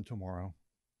 better than tomorrow?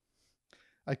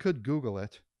 I could Google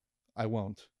it. I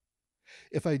won't.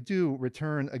 If I do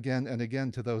return again and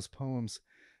again to those poems,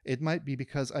 it might be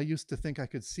because I used to think I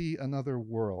could see another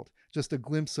world, just a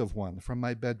glimpse of one from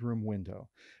my bedroom window,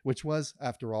 which was,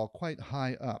 after all, quite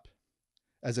high up.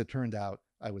 As it turned out,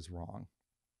 I was wrong.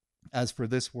 As for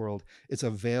this world, it's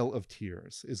a vale of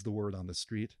tears, is the word on the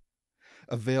street.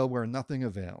 A vale where nothing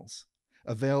avails.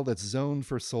 A vale that's zoned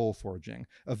for soul forging.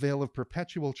 A vale of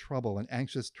perpetual trouble and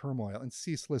anxious turmoil and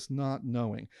ceaseless not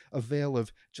knowing. A vale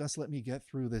of just let me get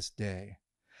through this day.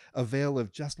 a veil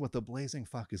of just what the blazing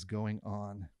fuck is going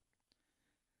on.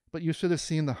 But you should have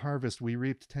seen the harvest we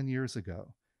reaped 10 years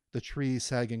ago, the tree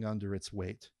sagging under its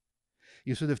weight.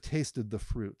 You should have tasted the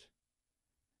fruit.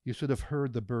 You should have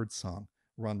heard the birdsong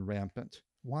run rampant.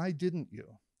 Why didn't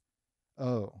you?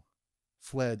 Oh,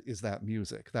 fled is that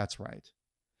music, that's right.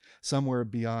 Somewhere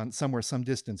some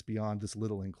distance beyond this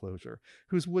little enclosure,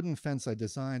 whose wooden fence I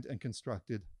designed and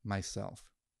constructed myself.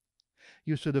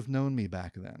 You should have known me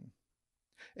back then.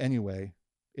 Anyway,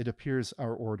 it appears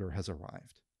our order has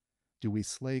arrived. Do we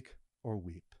slake or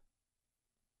weep?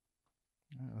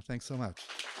 Oh, thanks so much.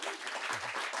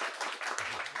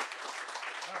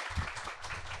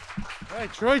 All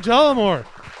right, Troy Jollimore.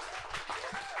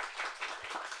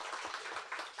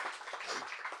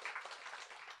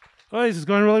 Oh, this is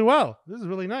going really well. This is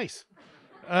really nice.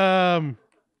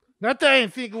 Not that I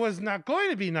didn't think it was not going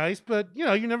to be nice, but you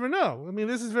know, you never know. I mean,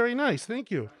 this is very nice.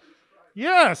 Thank you.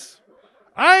 Yes,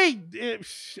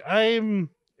 I'm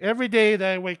every day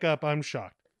that I wake up, I'm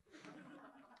shocked.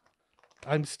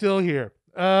 I'm still here.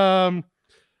 Our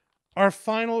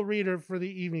final reader for the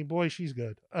evening, boy, she's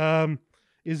good.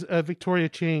 Is Victoria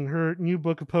Chang. Her new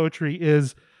book of poetry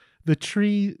is this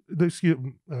is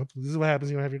what happens when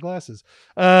you don't have your glasses.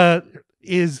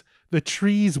 Is The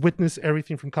Trees Witness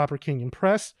Everything from Copper Canyon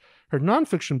Press. Her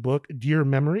nonfiction book, Dear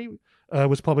Memory,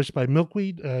 was published by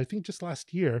Milkweed, I think just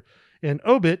last year. And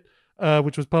Obit,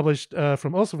 which was published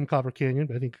also from Copper Canyon,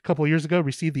 I think a couple of years ago,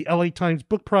 received the LA Times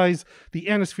Book Prize, the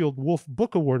Anisfield Wolf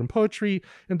Book Award in Poetry,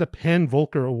 and the Penn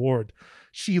Volker Award.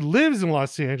 She lives in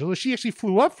Los Angeles. She actually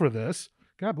flew up for this.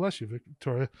 God bless you,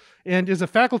 Victoria. And is a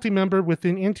faculty member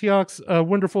within Antioch's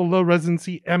wonderful low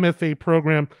residency MFA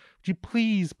program. Would you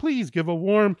please give a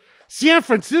warm San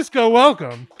Francisco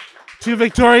welcome to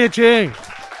Victoria Chang.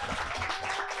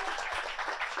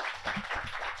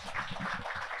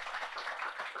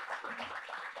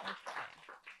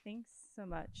 Thanks so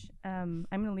much. I'm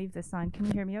going to leave this on. Can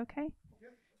you hear me okay?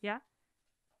 Yeah?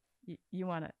 You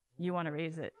want to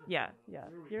raise it? Yeah.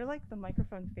 You're like the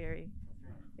microphone fairy.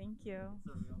 Thank you.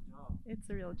 It's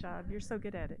a real job. You're so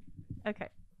good at it. Okay.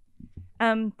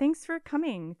 Thanks for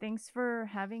coming. Thanks for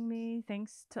having me.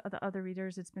 Thanks to the other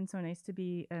readers. It's been so nice to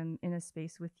be in a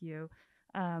space with you.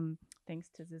 Thanks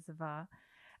to Zyzzyva.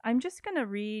 I'm just going to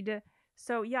read.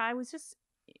 So yeah, I was just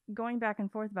going back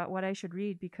and forth about what I should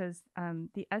read because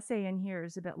the essay in here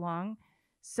is a bit long.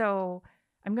 So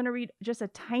I'm going to read just a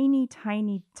tiny,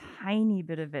 tiny, tiny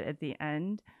bit of it at the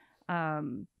end.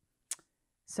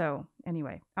 So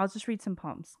anyway, I'll just read some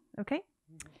poems, okay?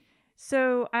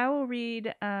 So I will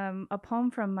read a poem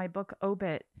from my book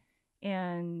Obit,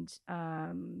 and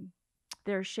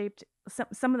they're shaped.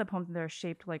 Some of the poems there are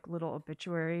shaped like little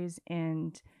obituaries.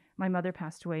 And my mother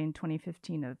passed away in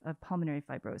 2015 of pulmonary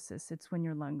fibrosis. It's when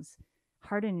your lungs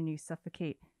harden and you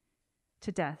suffocate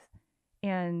to death.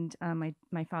 And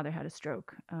my father had a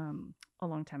stroke a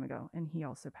long time ago, and he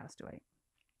also passed away.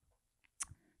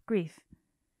 Grief.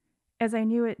 As I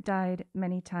knew it died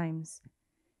many times.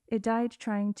 It died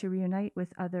trying to reunite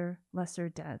with other, lesser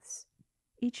deaths.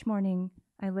 Each morning,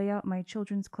 I lay out my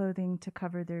children's clothing to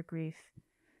cover their grief.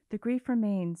 The grief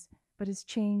remains, but is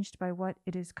changed by what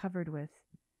it is covered with.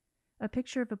 A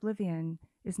picture of oblivion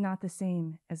is not the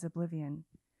same as oblivion.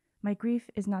 My grief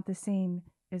is not the same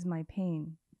as my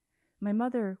pain. My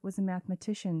mother was a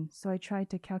mathematician, so I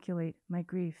tried to calculate my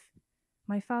grief.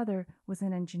 My father was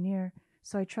an engineer,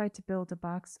 so I tried to build a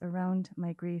box around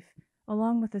my grief,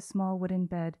 along with a small wooden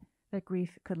bed that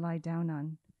grief could lie down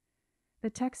on.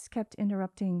 The text kept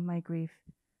interrupting my grief,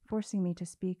 forcing me to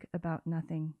speak about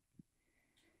nothing.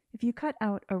 If you cut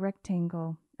out a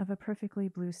rectangle of a perfectly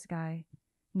blue sky,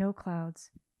 no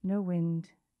clouds, no wind,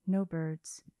 no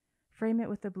birds, frame it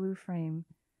with a blue frame,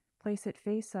 place it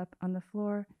face up on the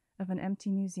floor of an empty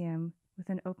museum with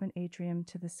an open atrium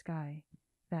to the sky,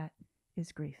 that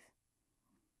is grief.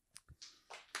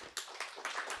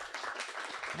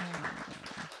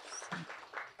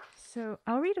 So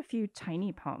I'll read a few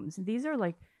tiny poems. These are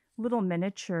like little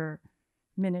miniature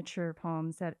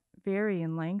poems that vary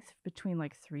in length between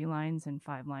like 3 lines and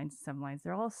 5 lines, 7 lines.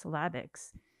 They're all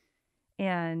syllabics.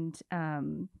 And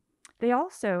they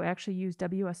also actually use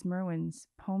W.S. Merwin's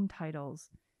poem titles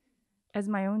as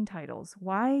my own titles.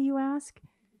 Why, you ask?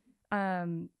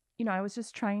 I was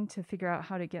just trying to figure out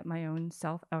how to get my own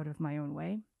self out of my own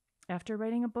way after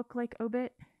writing a book like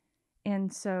Obit.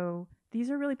 And so these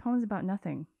are really poems about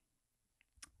nothing.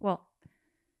 Well,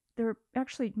 they're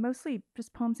actually mostly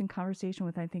just poems in conversation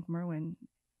with, I think, Merwin.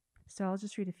 So I'll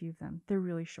just read a few of them. They're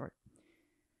really short.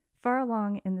 Far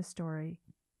along in the story,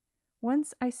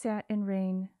 once I sat in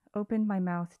rain, opened my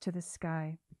mouth to the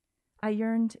sky. I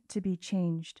yearned to be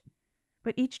changed.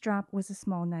 but each drop was a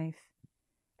small knife.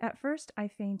 At first I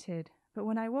fainted, but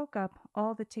when I woke up,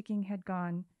 all the ticking had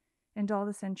gone, and all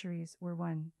the centuries were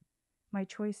won. My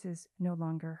choices no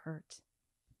longer hurt.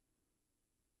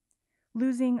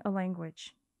 Losing a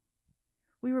language.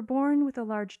 We were born with a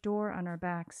large door on our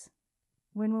backs.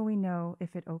 When will we know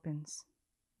if it opens?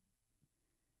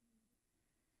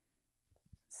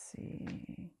 Let's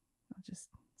see.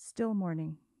 Still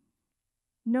morning.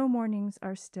 No mornings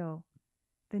are still.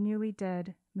 The newly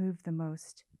dead move the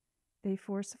most. They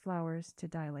force flowers to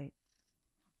dilate.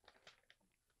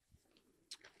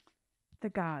 The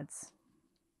gods.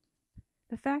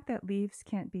 The fact that leaves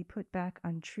can't be put back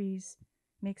on trees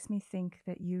makes me think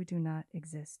that you do not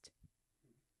exist.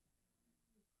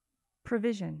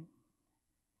 Provision.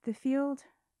 The field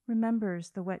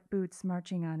remembers the wet boots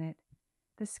marching on it.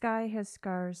 The sky has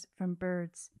scars from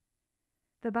birds.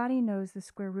 The body knows the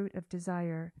square root of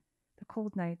desire, the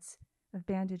cold nights of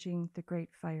bandaging the great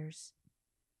fires.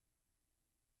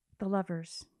 The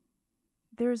lovers.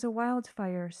 There is a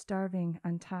wildfire starving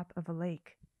on top of a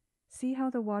lake. See how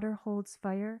the water holds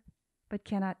fire, but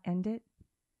cannot end it?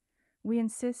 We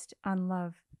insist on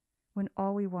love when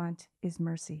all we want is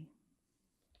mercy.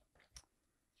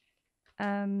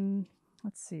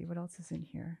 Let's see, what else is in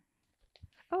here?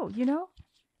 Oh,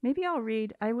 maybe I'll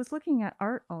read. I was looking at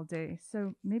art all day,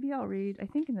 so maybe I'll read. I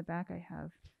think in the back I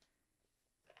have.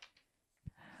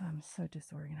 I'm so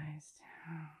disorganized.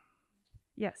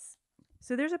 Yes.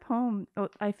 So there's a poem. Oh,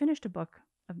 I finished a book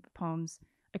of poems,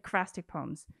 acrostic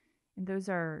poems. And those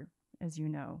are, as you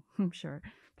know, I'm sure,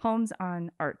 poems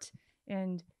on art.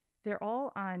 And they're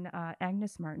all on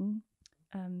Agnes Martin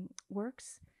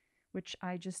works, which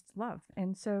I just love.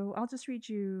 And so I'll just read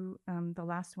you the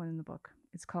last one in the book.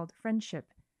 It's called Friendship,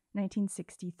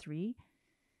 1963.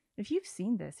 If you've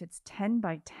seen this, it's 10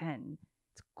 by 10.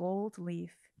 It's gold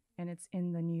leaf, and it's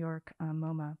in the New York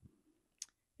MoMA.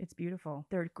 It's beautiful.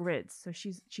 They're grids, so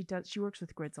she works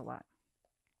with grids a lot.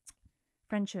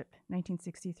 Friendship,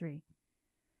 1963.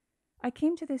 I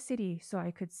came to the city so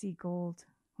I could see gold.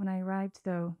 When I arrived,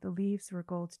 though, the leaves were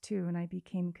gold too, and I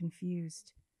became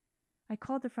confused. I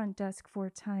called the front desk 4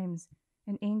 times.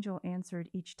 An angel answered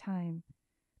each time.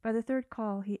 By the third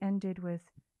call, he ended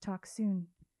with, "Talk soon."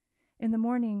 In the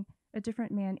morning, a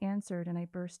different man answered, and I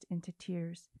burst into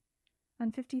tears.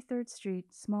 On 53rd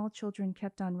Street, small children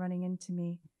kept on running into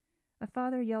me. A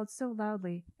father yelled so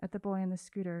loudly at the boy on the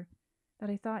scooter that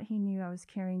I thought he knew I was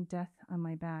carrying death on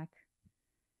my back.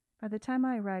 By the time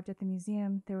I arrived at the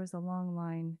museum, there was a long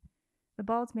line. The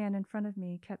bald man in front of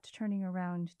me kept turning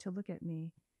around to look at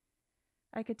me.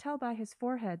 I could tell by his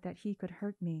forehead that he could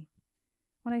hurt me.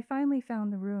 When I finally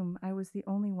found the room, I was the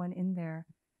only one in there.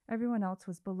 Everyone else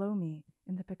was below me,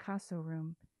 in the Picasso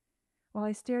room. While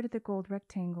I stared at the gold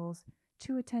rectangles,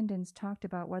 2 attendants talked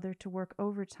about whether to work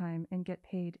overtime and get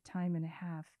paid time and a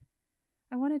half.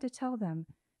 I wanted to tell them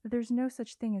that there's no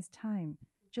such thing as time,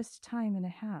 just time and a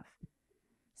half.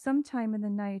 Sometime in the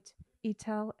night,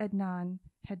 Etel Ednan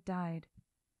had died.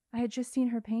 I had just seen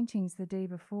her paintings the day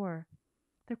before.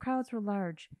 The crowds were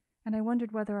large, and I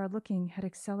wondered whether our looking had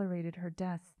accelerated her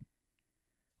death.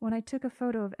 When I took a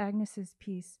photo of Agnes's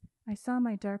piece, I saw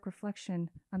my dark reflection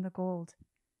on the gold.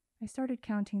 I started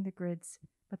counting the grids,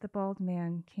 but the bald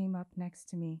man came up next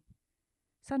to me.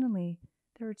 Suddenly,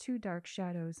 there were 2 dark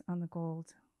shadows on the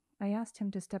gold. I asked him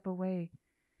to step away,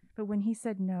 but when he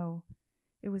said no,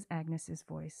 it was Agnes's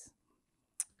voice.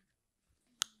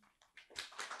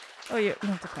 Oh, yeah, you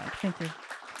don't have to clap. Thank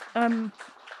you.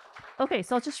 Okay,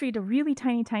 so I'll just read a really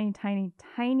tiny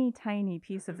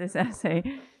piece of this essay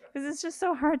because it's just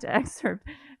so hard to excerpt.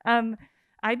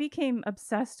 I became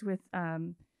obsessed with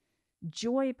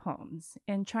joy poems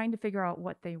and trying to figure out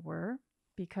what they were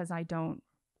because I don't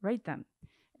write them.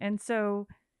 And so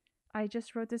I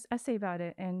just wrote this essay about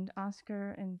it, and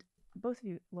Oscar and both of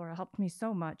you, Laura, helped me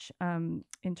so much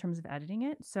in terms of editing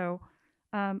it. So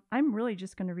I'm really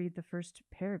just going to read the first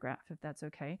paragraph, if that's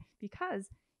okay,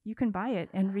 because you can buy it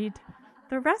and read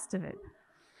the rest of it.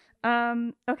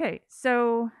 Okay,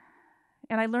 so,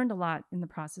 and I learned a lot in the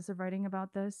process of writing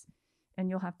about this, and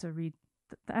you'll have to read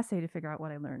the essay to figure out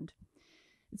what I learned.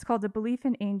 It's called The Belief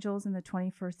in Angels in the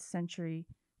 21st Century,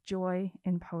 Joy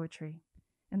in Poetry.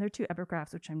 And there are 2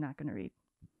 epigraphs, which I'm not going to read.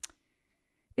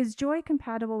 Is joy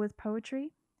compatible with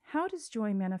poetry? How does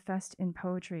joy manifest in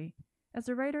poetry? As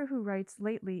a writer who writes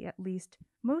lately, at least,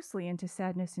 mostly into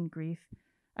sadness and grief,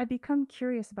 I've become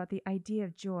curious about the idea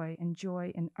of joy and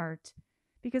joy in art,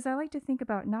 because I like to think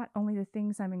about not only the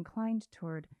things I'm inclined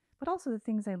toward, but also the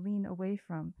things I lean away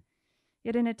from.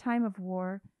 Yet in a time of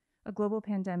war, a global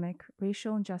pandemic,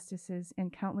 racial injustices,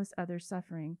 and countless other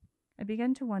suffering, I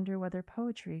began to wonder whether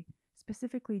poetry,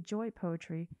 specifically joy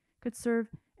poetry, could serve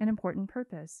an important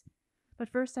purpose. But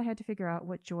first I had to figure out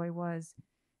what joy was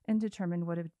and determine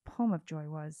what a poem of joy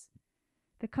was.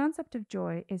 The concept of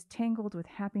joy is tangled with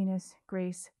happiness,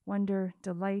 grace, wonder,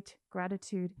 delight,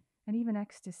 gratitude, and even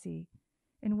ecstasy.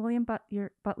 In William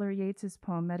Butler Yeats's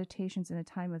poem Meditations in a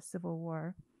Time of Civil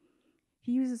War,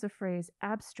 he uses a phrase,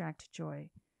 abstract joy,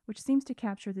 which seems to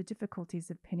capture the difficulties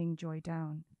of pinning joy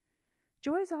down.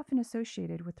 Joy is often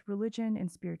associated with religion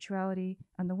and spirituality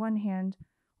on the one hand,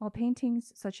 while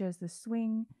paintings such as The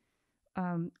Swing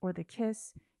or The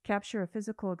Kiss capture a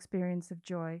physical experience of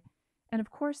joy. And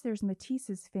of course, there's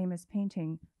Matisse's famous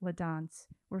painting, La Danse,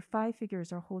 where 5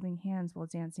 figures are holding hands while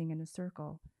dancing in a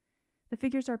circle. The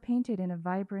figures are painted in a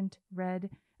vibrant red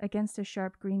against a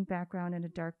sharp green background and a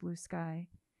dark blue sky.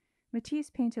 Matisse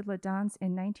painted La Danse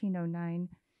in 1909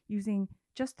 using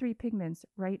just 3 pigments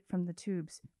right from the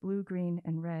tubes, blue, green,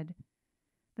 and red.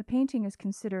 The painting is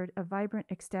considered a vibrant,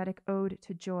 ecstatic ode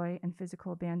to joy and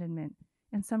physical abandonment,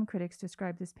 and some critics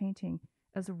describe this painting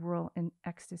as a whirl in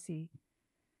ecstasy.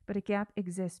 But a gap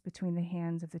exists between the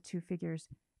hands of the 2 figures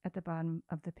at the bottom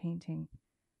of the painting.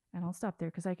 And I'll stop there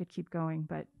because I could keep going,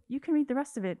 but you can read the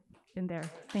rest of it in there.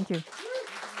 Thank you.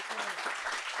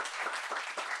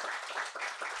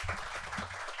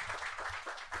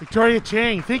 Victoria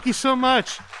Chang, thank you so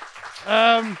much.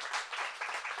 Well,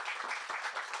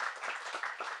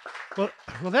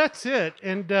 that's it.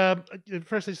 And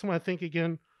first, I just want to thank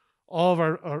again all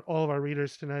of our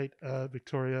readers tonight: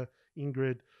 Victoria,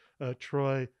 Ingrid,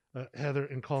 Troy, Heather,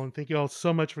 and Colin. Thank you all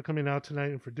so much for coming out tonight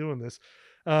and for doing this.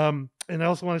 And I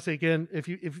also want to say again, if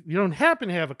you don't happen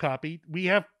to have a copy, we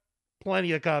have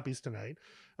plenty of copies tonight.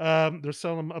 They're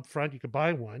selling them up front. You could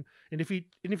buy one. And if you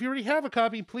already have a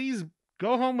copy, please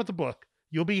go home with the book.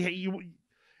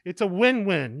 It's a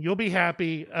win-win. You'll be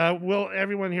happy.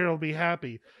 Everyone here will be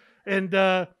happy. And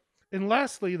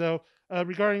lastly, though,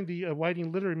 regarding the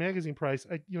Whiting Literary Magazine prize,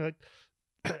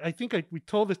 I think we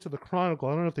told this to the Chronicle.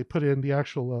 I don't know if they put it in the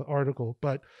actual article,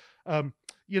 but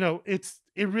it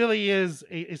really is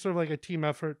a sort of like a team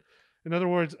effort. In other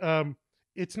words,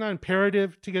 it's not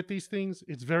imperative to get these things.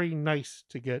 It's very nice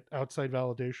to get outside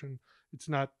validation. It's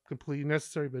not completely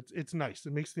necessary, but it's nice.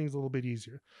 It makes things a little bit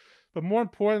easier. But more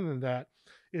important than that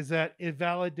is that it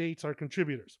validates our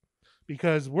contributors,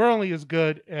 because we're only as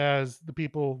good as the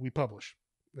people we publish.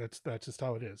 That's just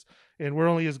how it is. And we're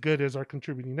only as good as our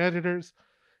contributing editors.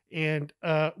 And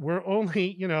we're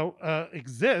only,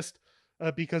 exist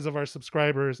because of our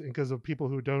subscribers and because of people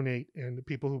who donate and the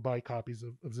people who buy copies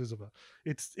of Zyzzyva.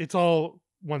 It's all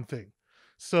one thing.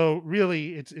 So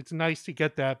really, it's nice to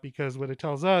get that, because what it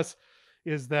tells us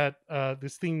is that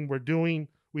this thing we're doing,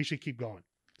 we should keep going.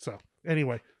 So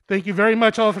anyway, thank you very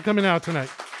much all for coming out tonight.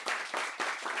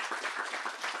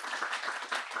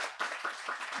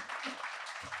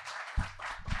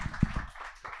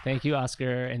 Thank you,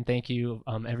 Oscar, and thank you,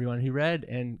 everyone who read.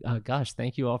 And gosh,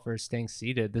 thank you all for staying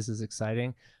seated. This is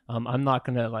exciting. I'm not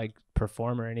gonna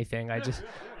perform or anything. I just,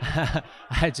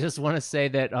 I just want to say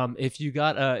that if you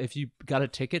got a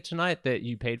ticket tonight that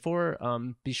you paid for,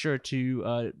 be sure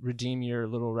to redeem your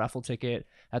little raffle ticket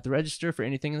at the register for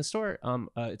anything in the store.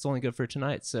 It's only good for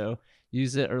tonight, so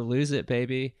use it or lose it,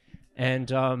 baby. And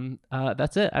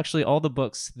that's it. Actually, all the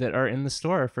books that are in the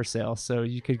store are for sale, so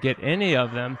you could get any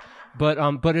of them.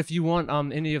 But if you want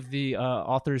any of the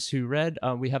authors who read,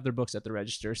 we have their books at the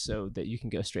register so that you can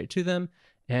go straight to them.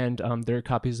 And there are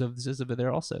copies of Zyzzyva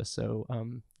there also. So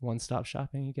one-stop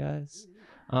shopping, you guys.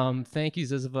 Thank you,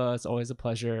 Zyzzyva. It's always a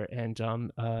pleasure. And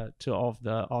to all of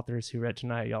the authors who read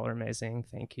tonight, y'all are amazing.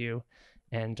 Thank you.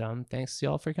 And thanks to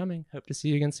y'all for coming. Hope to see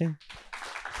you again soon.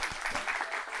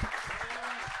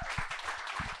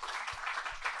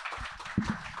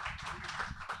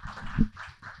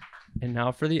 And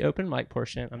now for the open mic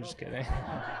portion. I'm just kidding.